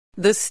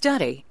The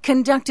study,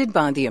 conducted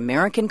by the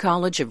American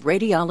College of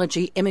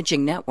Radiology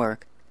Imaging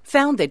Network,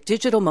 found that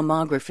digital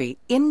mammography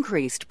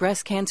increased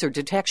breast cancer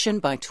detection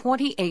by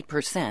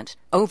 28%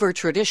 over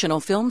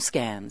traditional film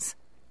scans.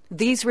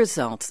 These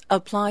results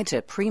apply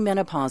to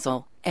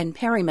premenopausal and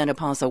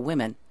perimenopausal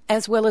women,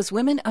 as well as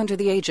women under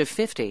the age of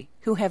 50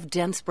 who have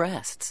dense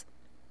breasts.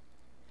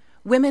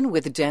 Women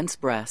with dense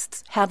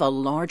breasts have a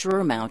larger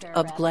amount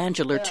of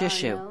glandular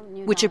tissue,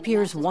 which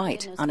appears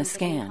white on a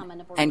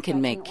scan and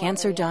can make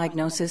cancer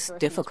diagnosis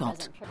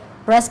difficult.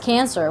 Breast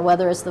cancer,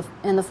 whether it's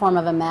in the form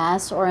of a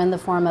mass or in the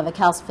form of a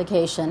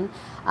calcification,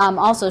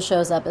 also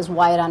shows up as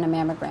white on a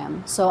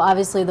mammogram. So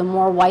obviously the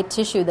more white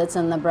tissue that's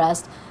in the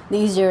breast, the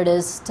easier it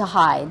is to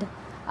hide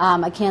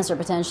a cancer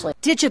potentially.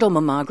 Digital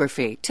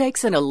mammography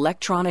takes an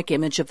electronic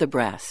image of the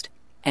breast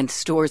and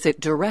stores it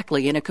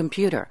directly in a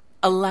computer,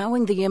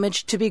 allowing the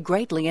image to be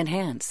greatly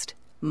enhanced,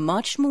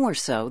 much more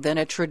so than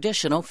a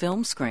traditional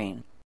film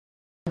screen.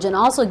 It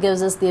also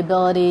gives us the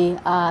ability,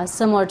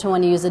 similar to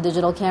when you use a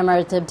digital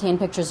camera to obtain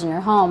pictures in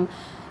your home,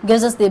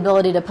 gives us the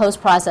ability to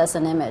post-process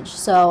an image.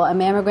 So a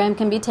mammogram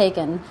can be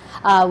taken.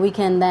 We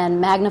can then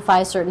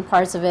magnify certain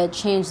parts of it,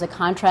 change the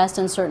contrast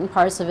in certain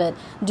parts of it,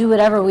 do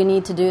whatever we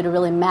need to do to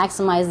really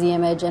maximize the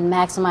image and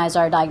maximize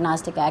our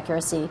diagnostic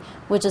accuracy,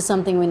 which is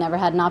something we never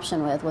had an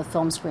option with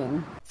film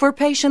screen. For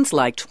patients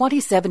like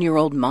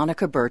 27-year-old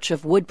Monica Birch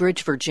of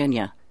Woodbridge,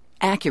 Virginia,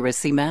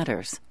 accuracy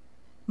matters.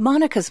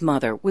 Monica's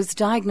mother was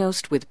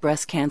diagnosed with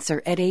breast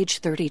cancer at age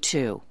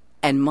 32,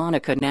 and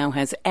Monica now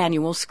has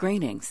annual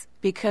screenings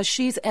because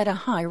she's at a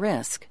high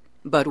risk.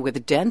 But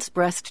with dense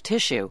breast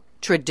tissue,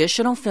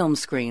 traditional film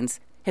screens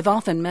have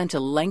often meant a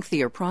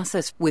lengthier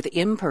process with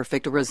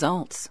imperfect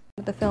results.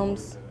 The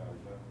films,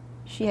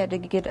 she had to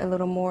get a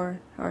little more,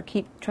 or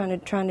keep trying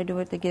to do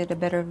it to get a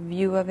better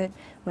view of it.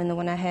 When the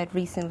one I had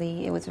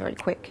recently, it was very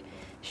quick.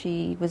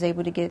 She was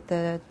able to get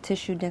the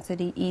tissue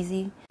density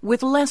easy.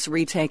 With less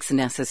retakes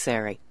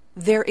necessary,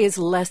 there is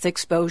less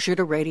exposure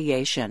to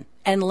radiation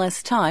and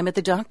less time at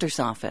the doctor's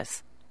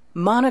office.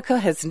 Monica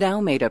has now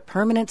made a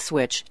permanent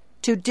switch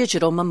to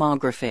digital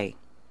mammography.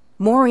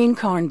 Maureen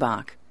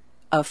Karnbach,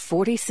 a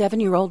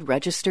 47-year-old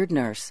registered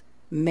nurse,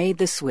 made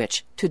the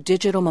switch to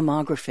digital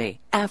mammography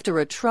after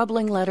a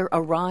troubling letter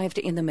arrived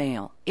in the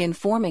mail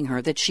informing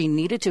her that she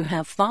needed to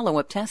have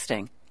follow-up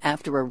testing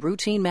after a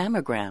routine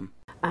mammogram.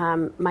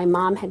 My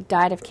mom had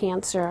died of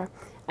cancer.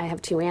 I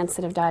have 2 aunts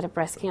that have died of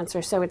breast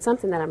cancer, so it's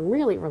something that I'm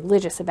really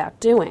religious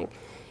about doing.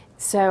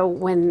 So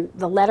when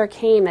the letter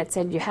came that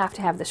said you have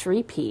to have this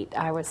repeat,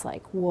 I was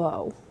like,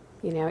 whoa,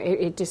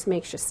 it just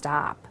makes you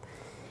stop.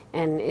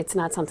 And it's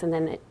not something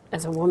that,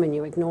 as a woman,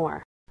 you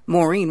ignore.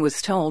 Maureen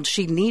was told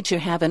she'd need to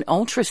have an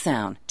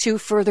ultrasound to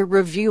further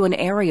review an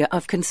area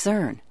of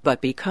concern.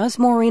 But because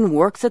Maureen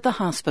works at the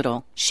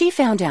hospital, she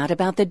found out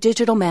about the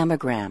digital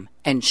mammogram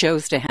and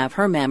chose to have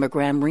her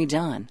mammogram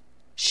redone.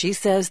 She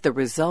says the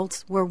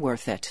results were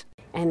worth it.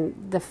 And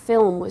the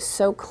film was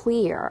so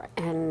clear,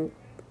 and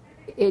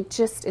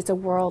it's a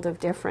world of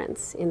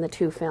difference in the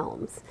 2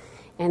 films.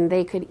 And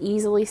they could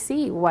easily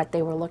see what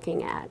they were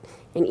looking at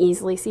and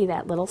easily see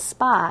that little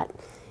spot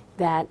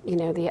that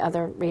the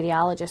other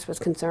radiologist was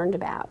concerned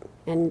about,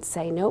 and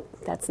say, nope,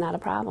 that's not a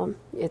problem,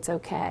 it's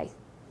okay.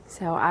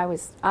 So I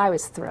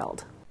was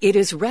thrilled. It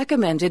is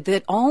recommended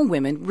that all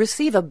women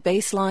receive a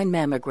baseline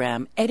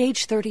mammogram at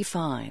age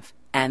 35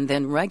 and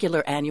then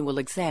regular annual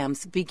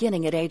exams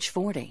beginning at age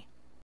 40.